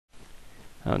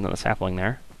Oh, another sapling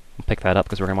there. We'll pick that up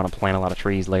because we're going to want to plant a lot of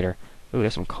trees later. Ooh,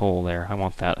 there's some coal there. I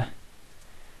want that.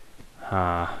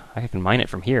 I can mine it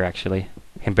from here, actually.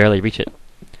 I can barely reach it.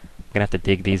 I'm going to have to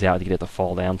dig these out to get it to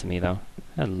fall down to me, though.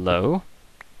 Hello.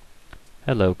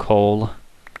 Hello, coal.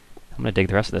 I'm going to dig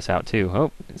the rest of this out, too.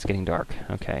 Oh, it's getting dark.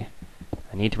 Okay.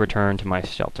 I need to return to my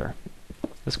shelter.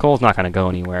 This coal's not going to go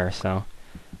anywhere, so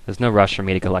there's no rush for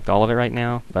me to collect all of it right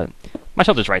now, but my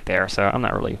shelter's right there, so I'm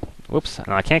not really... Whoops.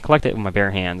 No, I can't collect it with my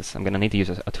bare hands. I'm going to need to use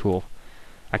a tool.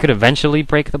 I could eventually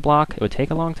break the block. It would take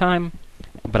a long time,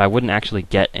 but I wouldn't actually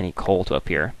get any coal to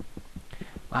appear.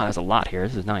 Wow, there's a lot here.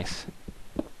 This is nice.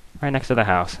 Right next to the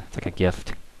house. It's like a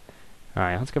gift.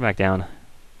 Alright, let's go back down.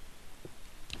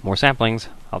 More saplings.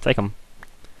 I'll take them.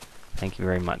 Thank you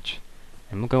very much.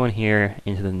 And we'll go in here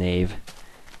into the nave.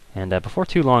 And before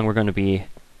too long, we're going to be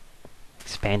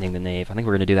expanding the nave. I think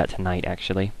we're going to do that tonight,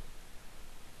 actually.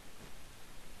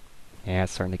 Yeah,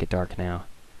 it's starting to get dark now.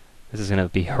 This is going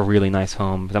to be a really nice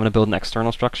home. Because I'm going to build an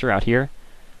external structure out here.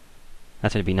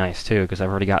 That's going to be nice, too, because I've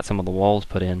already got some of the walls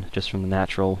put in just from the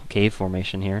natural cave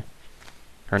formation here.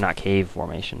 Or not cave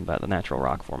formation, but the natural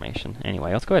rock formation.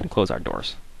 Anyway, let's go ahead and close our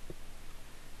doors.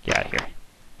 Get out of here.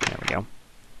 There we go.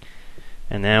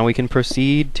 And now we can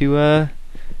proceed to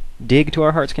dig to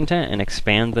our heart's content and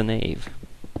expand the nave.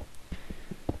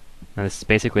 Now this is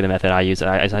basically the method I use.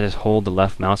 I just hold the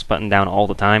left mouse button down all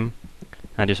the time.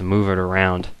 And I just move it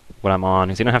around what I'm on,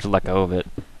 because you don't have to let go of it.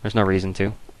 There's no reason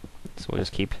to. So we'll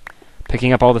just keep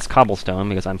picking up all this cobblestone,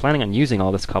 because I'm planning on using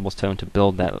all this cobblestone to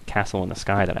build that castle in the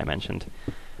sky that I mentioned.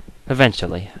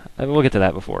 Eventually. We'll get to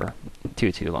that before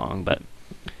too long, but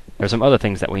there's some other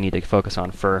things that we need to focus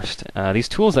on first. These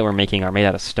tools that we're making are made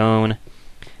out of stone,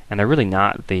 and they're really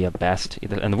not the best,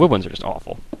 and the wood ones are just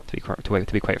awful,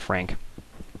 to be quite frank.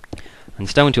 And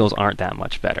stone tools aren't that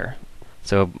much better.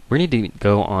 So we need to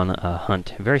go on a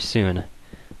hunt very soon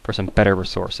for some better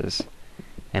resources.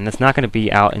 And that's not going to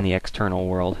be out in the external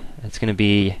world. It's going to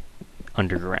be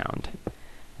underground.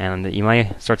 And you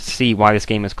might start to see why this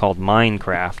game is called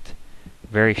Minecraft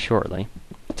very shortly.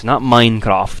 It's not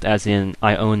Minecraft as in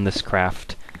I own this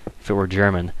craft if it were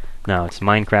German. No, it's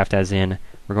Minecraft as in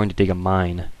we're going to dig a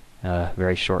mine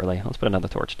very shortly. Let's put another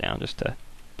torch down just to...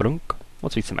 Brunk.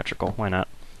 Let's be symmetrical. Why not?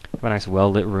 Have a nice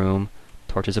well-lit room.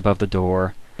 Torches above the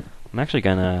door. I'm actually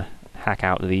going to hack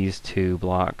out these two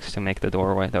blocks to make the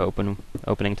doorway, the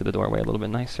opening to the doorway a little bit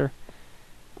nicer.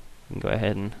 And go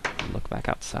ahead and look back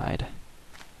outside.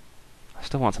 I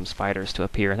still want some spiders to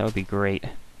appear. That would be great.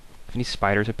 If any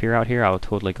spiders appear out here, I'll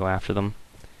totally go after them.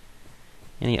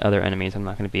 Any other enemies I'm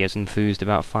not going to be as enthused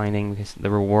about finding because the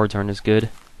rewards aren't as good.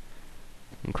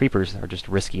 And creepers are just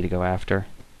risky to go after.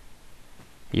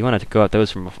 You wanted to go at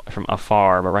those from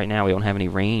afar, but right now we don't have any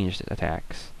ranged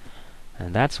attacks.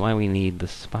 And that's why we need the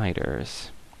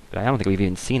spiders. But I don't think we've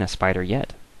even seen a spider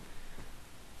yet.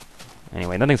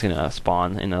 Anyway, nothing's going to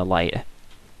spawn in the light.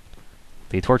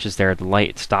 The torch is there, the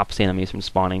light stops the enemies from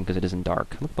spawning because it isn't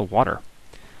dark. Look at the water.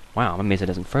 Wow, I'm amazed it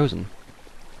isn't frozen.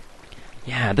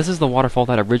 Yeah, this is the waterfall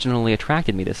that originally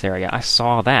attracted me to this area. I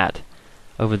saw that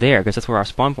over there, because that's where our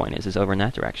spawn point is over in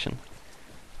that direction.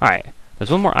 Alright, there's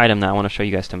one more item that I want to show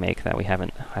you guys to make that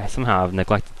I somehow have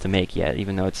neglected to make yet,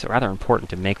 even though it's rather important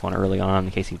to make one early on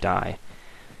in case you die.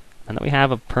 And that we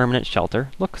have a permanent shelter.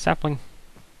 Look, sapling.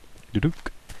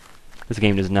 Doo-dook. This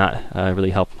game does not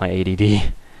really help my ADD.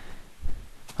 I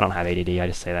don't have ADD, I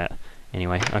just say that.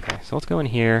 Anyway, okay, so let's go in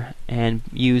here and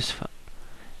use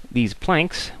these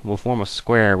planks. We'll form a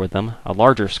square with them, a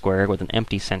larger square with an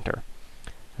empty center.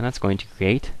 And that's going to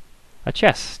create a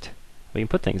chest we can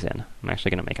put things in. I'm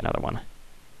actually going to make another one.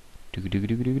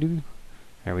 Doo-doo-doo-doo-doo.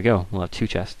 There we go. We'll have two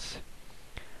chests.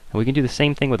 And we can do the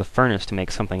same thing with a furnace to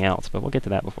make something else, but we'll get to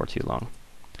that before too long.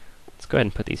 Let's go ahead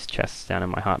and put these chests down in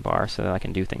my hotbar so that I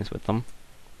can do things with them.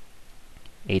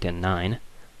 8 and 9.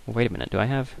 Well, wait a minute, do I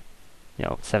have...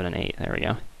 7 and 8. There we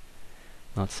go.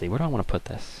 Let's see, where do I want to put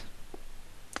this?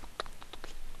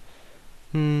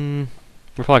 We're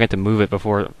probably going to move it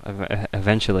before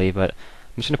eventually, but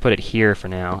I'm just going to put it here for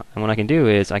now. And what I can do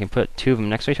is I can put two of them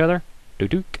next to each other,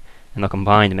 doo-dook, and they'll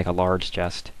combine to make a large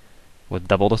chest with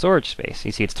double the storage space.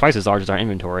 You see, it's twice as large as our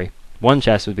inventory. One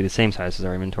chest would be the same size as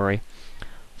our inventory.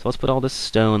 So let's put all this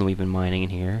stone that we've been mining in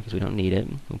here, because we don't need it.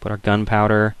 We'll put our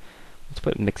gunpowder. Let's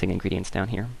put mixing ingredients down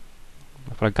here.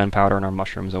 We'll put our gunpowder and our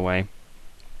mushrooms away.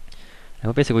 And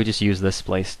we'll basically just use this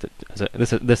place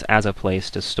this as a place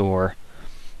to store,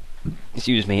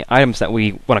 items that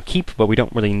we want to keep, but we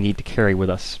don't really need to carry with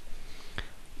us.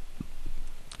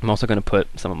 I'm also going to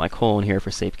put some of my coal in here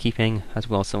for safekeeping, as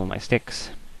well as some of my sticks,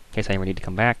 in case I ever need to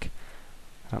come back.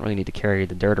 I don't really need to carry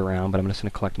the dirt around, but I'm just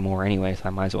going to collect more anyway, so I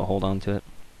might as well hold on to it.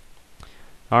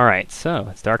 Alright, so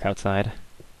it's dark outside.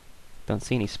 Don't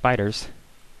see any spiders.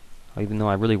 Even though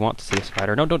I really want to see a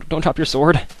spider. No, don't drop your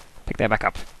sword! Pick that back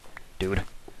up, dude.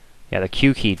 Yeah, the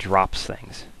Q key drops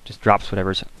things. Just drops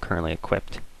whatever's currently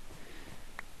equipped.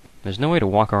 There's no way to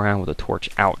walk around with a torch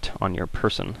out on your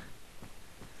person.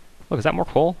 Look, is that more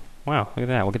coal? Wow, look at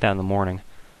that. We'll get that in the morning.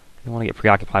 You don't want to get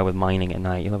preoccupied with mining at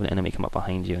night. You'll have an enemy come up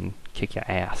behind you and kick your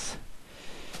ass.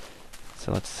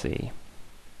 So let's see.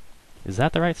 Is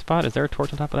that the right spot? Is there a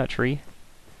torch on top of that tree?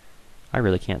 I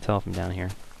really can't tell from down here.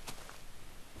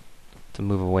 To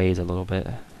move a ways a little bit.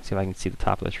 See if I can see the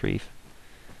top of the tree.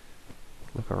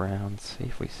 Look around, see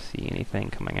if we see anything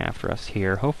coming after us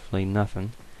here. Hopefully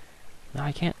nothing. No,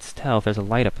 I can't tell if there's a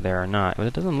light up there or not, but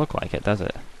it doesn't look like it, does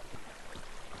it?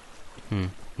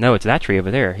 No, it's that tree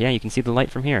over there. Yeah, you can see the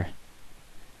light from here.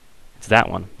 It's that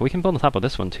one. But we can build on top of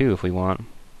this one too if we want.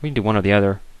 We can do one or the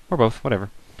other, or both, whatever.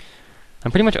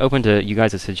 I'm pretty much open to you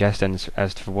guys' suggestions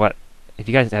as to what, if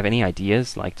you guys have any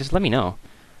ideas, like, just let me know.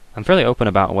 I'm fairly open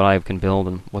about what I can build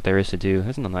and what there is to do.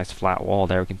 There's a nice flat wall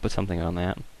there. We can put something on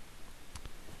that.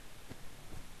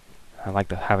 I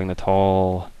like having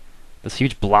this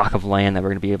huge block of land that we're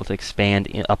going to be able to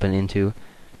expand up and into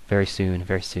very soon,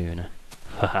 very soon.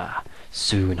 Haha,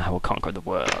 soon I will conquer the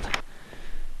world.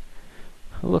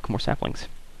 Oh, look, more saplings.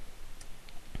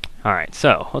 Alright,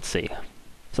 so, let's see.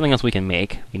 Something else we can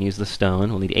make. We can use the stone.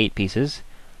 We'll need 8 pieces.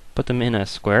 Put them in a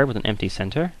square with an empty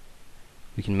center.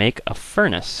 We can make a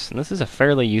furnace. And this is a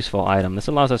fairly useful item. This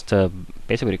allows us to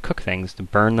basically to cook things, to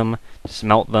burn them, to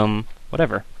smelt them,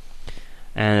 whatever.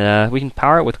 And we can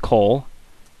power it with coal,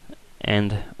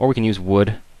 or we can use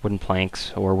wooden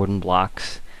planks, or wooden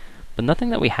blocks. But nothing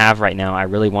that we have right now I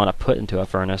really want to put into a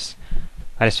furnace.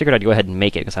 I just figured I'd go ahead and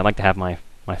make it, because I like to have my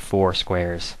 4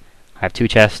 squares. I have 2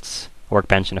 chests, a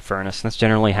workbench, and a furnace. And that's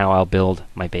generally how I'll build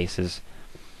my bases.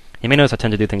 You may notice I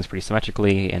tend to do things pretty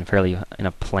symmetrically and fairly in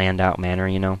a planned out manner,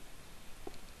 you know.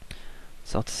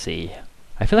 So let's see.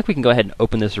 I feel like we can go ahead and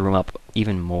open this room up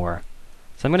even more.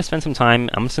 So I'm going to spend some time,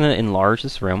 I'm just going to enlarge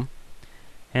this room,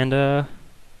 and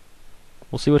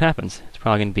we'll see what happens. It's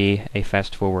probably going to be a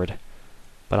fast forward,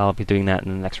 but I'll be doing that in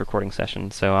the next recording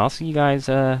session. So I'll see you guys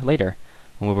later,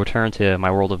 when we'll return to my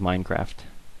world of Minecraft.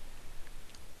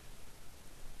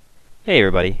 Hey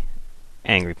everybody,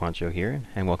 Angryponcho here,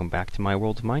 and welcome back to my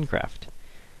world of Minecraft.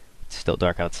 It's still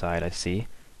dark outside, I see,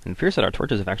 and it appears that our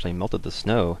torches have actually melted the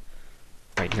snow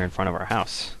right here in front of our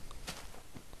house.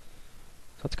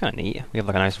 So that's kind of neat. We have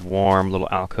like a nice warm little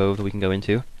alcove that we can go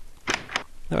into.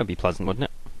 That would be pleasant, wouldn't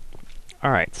it?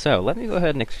 Alright, so let me go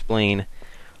ahead and explain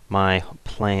my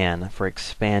plan for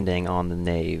expanding on the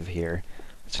nave here.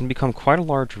 It's going to become quite a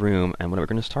large room, and what we're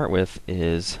going to start with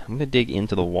is, I'm going to dig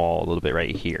into the wall a little bit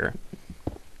right here.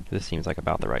 This seems like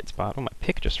about the right spot. Oh, my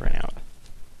pick just ran out.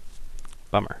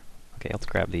 Bummer. Okay, let's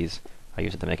grab these. I'll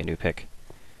use it to make a new pick.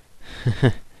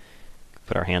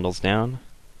 Put our handles down.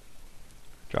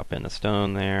 Drop in the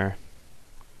stone there.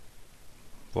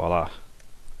 Voila.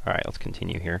 Alright, let's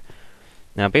continue here.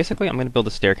 Now, basically, I'm going to build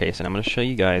a staircase, and I'm going to show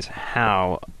you guys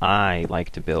how I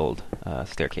like to build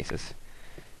staircases.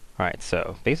 Alright,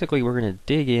 so, basically, we're going to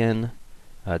dig in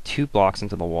 2 blocks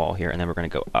into the wall here, and then we're going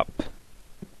to go up.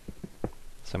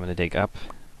 So I'm going to dig up.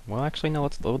 Well, actually, no,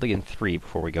 we'll dig in 3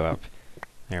 before we go up.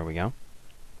 There we go.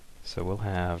 So we'll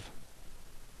have...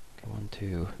 Okay, 1,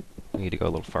 2... We need to go a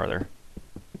little farther.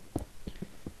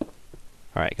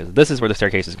 Alright, because this is where the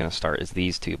staircase is going to start, is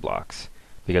these 2 blocks.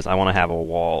 Because I want to have a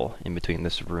wall in between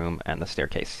this room and the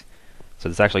staircase. So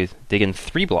let's actually dig in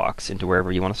 3 blocks into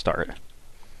wherever you want to start.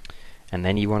 And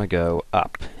then you want to go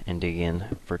up and dig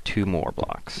in for 2 more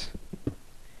blocks.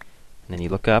 And then you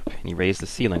look up and you raise the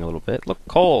ceiling a little bit. Look,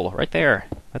 coal, right there.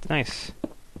 That's nice.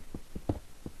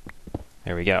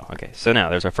 There we go. Okay, so now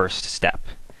there's our first step.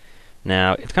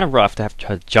 Now, it's kind of rough to have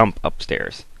to jump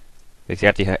upstairs, because you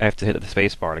have to hit the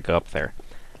space bar to go up there.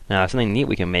 Now, something neat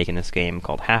we can make in this game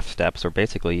called half steps, where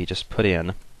basically you just put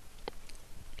in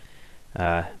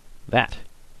that.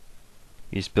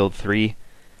 You just build 3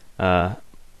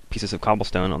 pieces of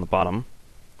cobblestone on the bottom,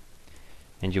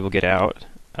 and you will get out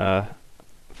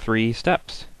 3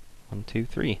 steps. 1, 2,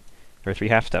 3. Or 3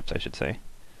 half steps, I should say.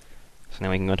 So now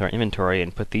we can go into our inventory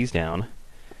and put these down,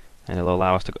 and it'll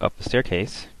allow us to go up the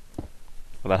staircase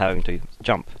without having to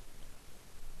jump.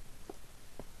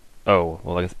 Oh,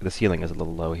 well, the ceiling is a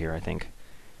little low here, I think.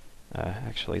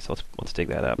 Actually, so let's dig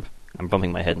that up. I'm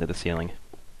bumping my head into the ceiling.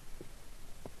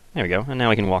 There we go, and now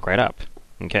we can walk right up.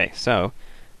 Okay, so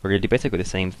we're going to do basically the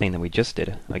same thing that we just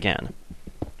did again.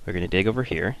 We're going to dig over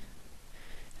here,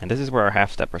 and this is where our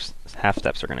half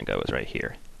steps are going to go, is right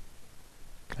here.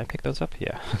 Can I pick those up?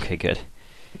 Yeah, okay, good.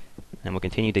 And we'll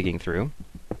continue digging through,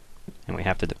 and And we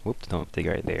have to, whoops, don't dig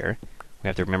right there. We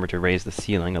have to remember to raise the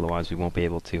ceiling, otherwise we won't be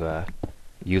able to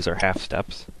use our half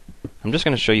steps. I'm just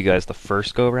going to show you guys the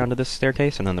first go around of this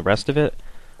staircase, and then the rest of it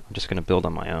I'm just going to build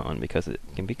on my own, because it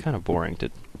can be kind of boring to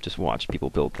just watch people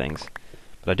build things.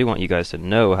 But I do want you guys to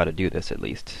know how to do this at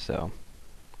least, so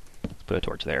let's put a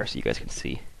torch there so you guys can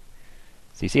see.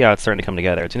 So you see how it's starting to come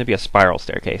together. It's going to be a spiral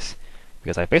staircase,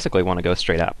 because I basically want to go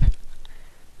straight up.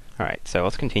 Alright, so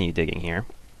let's continue digging here.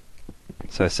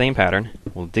 So same pattern,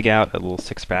 we'll dig out a little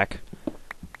 6-pack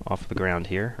off the ground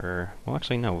here, or, well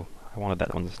actually no, I wanted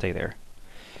that one to stay there.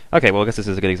 Okay, well I guess this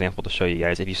is a good example to show you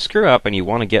guys. If you screw up and you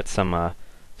want to get some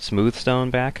smooth stone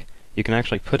back, you can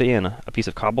actually put in a piece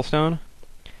of cobblestone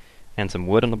and some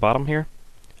wood on the bottom here,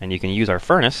 and you can use our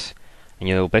furnace, and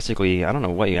you'll basically, I don't know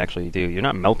what you actually do, you're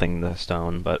not melting the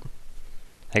stone, but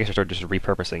I guess you start just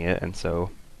repurposing it, and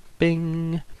so,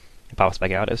 bing, it pops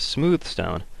back out as smooth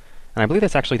stone. And I believe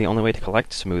that's actually the only way to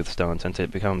collect smooth stone, since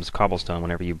it becomes cobblestone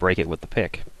whenever you break it with the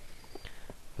pick.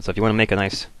 So if you want to make a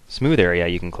nice smooth area,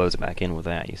 you can close it back in with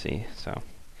that, you see. So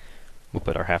we'll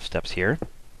put our half steps here,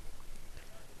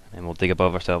 and we'll dig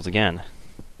above ourselves again.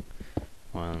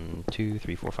 1, 2,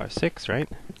 3, 4, 5, 6, right?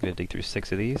 I'm going to dig through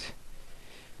 6 of these.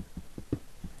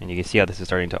 And you can see how this is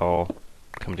starting to all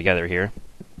come together here.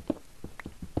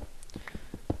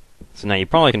 So now you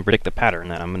probably can predict the pattern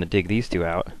that I'm going to dig these 2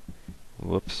 out.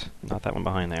 Whoops, not that one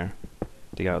behind there.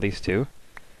 Dig out these 2.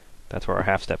 That's where our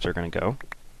half steps are going to go.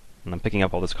 And I'm picking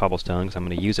up all this cobblestone because I'm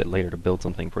going to use it later to build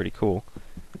something pretty cool.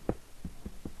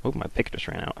 Oh, my pick just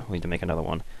ran out. I need to make another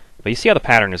one. But you see how the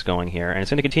pattern is going here, and it's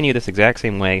going to continue this exact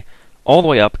same way all the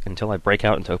way up until I break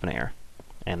out into open air.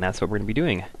 And that's what we're going to be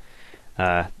doing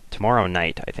tomorrow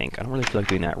night, I think. I don't really feel like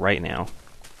doing that right now,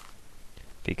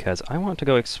 because I want to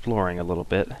go exploring a little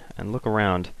bit and look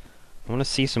around. I want to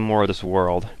see some more of this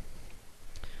world.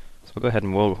 So we'll go ahead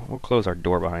and we'll close our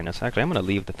door behind us. Actually, I'm going to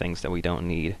leave the things that we don't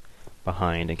need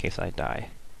behind in case I die.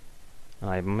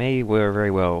 I may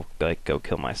very well go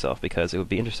kill myself, because it would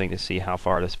be interesting to see how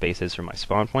far this base is from my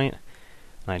spawn point.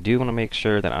 And I do want to make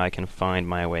sure that I can find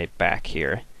my way back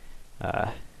here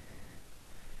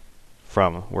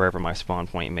from wherever my spawn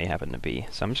point may happen to be.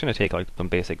 So I'm just going to take like some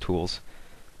basic tools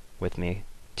with me.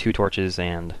 2 torches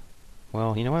and,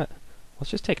 well, you know what? Let's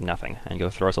just take nothing and go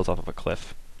throw ourselves off of a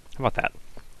cliff. How about that?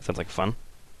 Sounds like fun.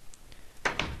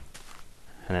 And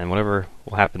then whatever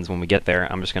happens when we get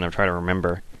there, I'm just going to try to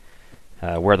remember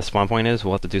where the spawn point is.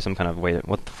 We'll have to do some kind of way to,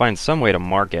 we'll have to find some way to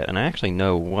mark it, and I actually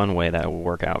know one way that will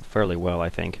work out fairly well, I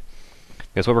think.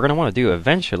 Because what we're going to want to do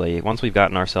eventually, once we've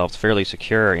gotten ourselves fairly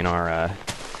secure in our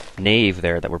nave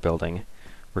there that we're building,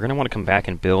 we're going to want to come back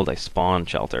and build a spawn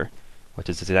shelter, which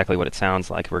is exactly what it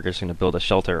sounds like. We're just going to build a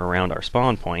shelter around our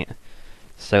spawn point,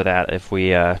 so that if we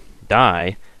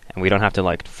die, and we don't have to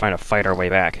like fight our way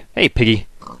back. Hey, piggy!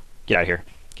 Get out of here.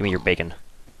 Give me your bacon.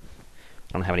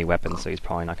 I don't have any weapons, so he's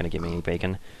probably not going to give me any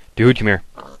bacon. Dude, come here.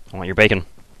 I want your bacon.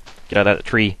 Get out of that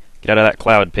tree. Get out of that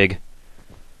cloud, pig.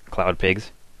 Cloud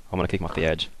pigs. I'm going to kick him off the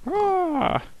edge.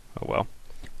 Ah! Oh well.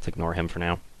 Let's ignore him for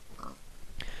now.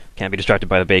 Can't be distracted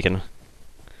by the bacon.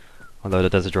 Although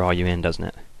it does draw you in, doesn't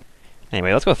it?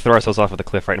 Anyway, let's go throw ourselves off of the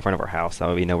cliff right in front of our house. That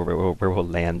way we know where we'll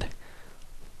land.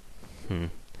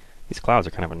 These clouds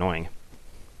are kind of annoying.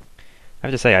 I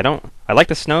have to say, I like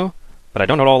the snow, but I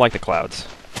don't at all like the clouds.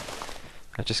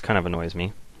 That just kind of annoys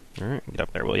me. Alright, get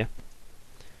up there, will you?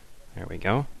 There we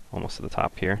go. Almost to the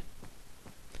top here.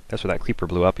 That's where that creeper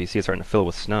blew up. You see it's starting to fill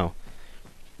with snow.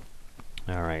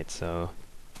 Alright, so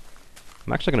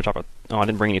I'm actually going to chop a... Oh, I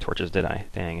didn't bring any torches, did I?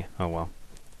 Dang. Oh, well.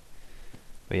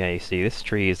 But yeah, you see, this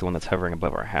tree is the one that's hovering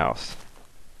above our house.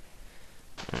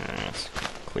 Let's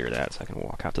clear that so I can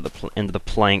walk out to the end of the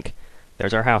plank.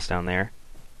 There's our house down there.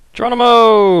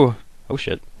 Geronimo! Oh,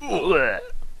 shit.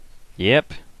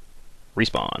 Yep.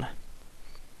 Respawn.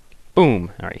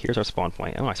 Boom! Alright, here's our spawn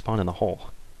point. Oh, I spawned in the hole.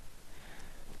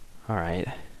 Alright.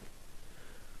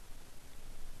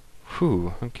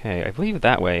 Whew, okay. I believe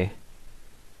that way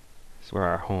is where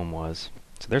our home was.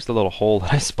 So there's the little hole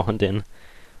that I spawned in.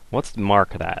 Let's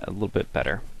mark that a little bit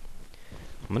better.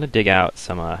 I'm gonna dig out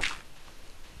some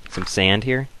sand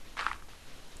here.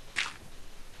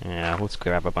 Yeah, let's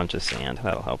grab a bunch of sand.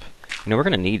 That'll help. You know, we're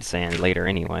gonna need sand later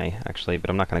anyway, actually, but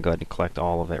I'm not gonna go ahead and collect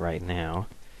all of it right now.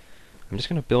 I'm just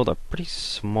gonna build a pretty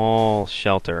small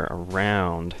shelter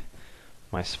around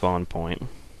my spawn point.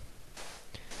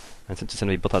 And since it's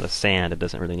gonna be built out of sand, it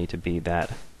doesn't really need to be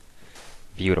that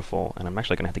beautiful. And I'm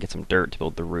actually gonna have to get some dirt to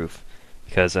build the roof,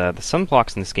 because some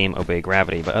blocks in this game obey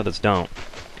gravity, but others don't.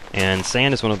 And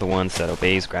sand is one of the ones that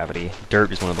obeys gravity.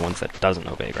 Dirt is one of the ones that doesn't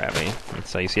obey gravity. And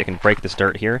so you see I can break this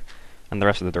dirt here, and the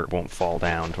rest of the dirt won't fall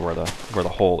down to where the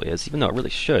hole is, even though it really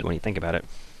should when you think about it.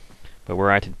 But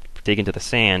were I to dig into the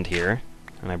sand here,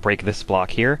 and I break this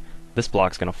block here, this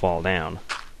block's going to fall down.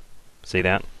 See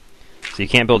that? So you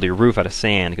can't build your roof out of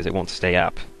sand because it won't stay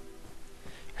up.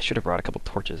 I should have brought a couple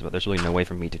torches, but there's really no way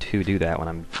for me to do that when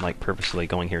I'm like purposely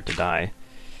going here to die.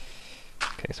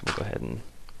 Okay, so we'll go ahead and...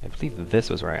 I believe this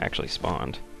was where I actually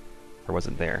spawned. Or was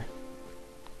it there?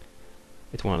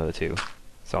 It's one of the two.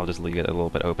 So I'll just leave it a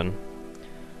little bit open.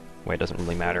 Way it doesn't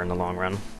really matter in the long run.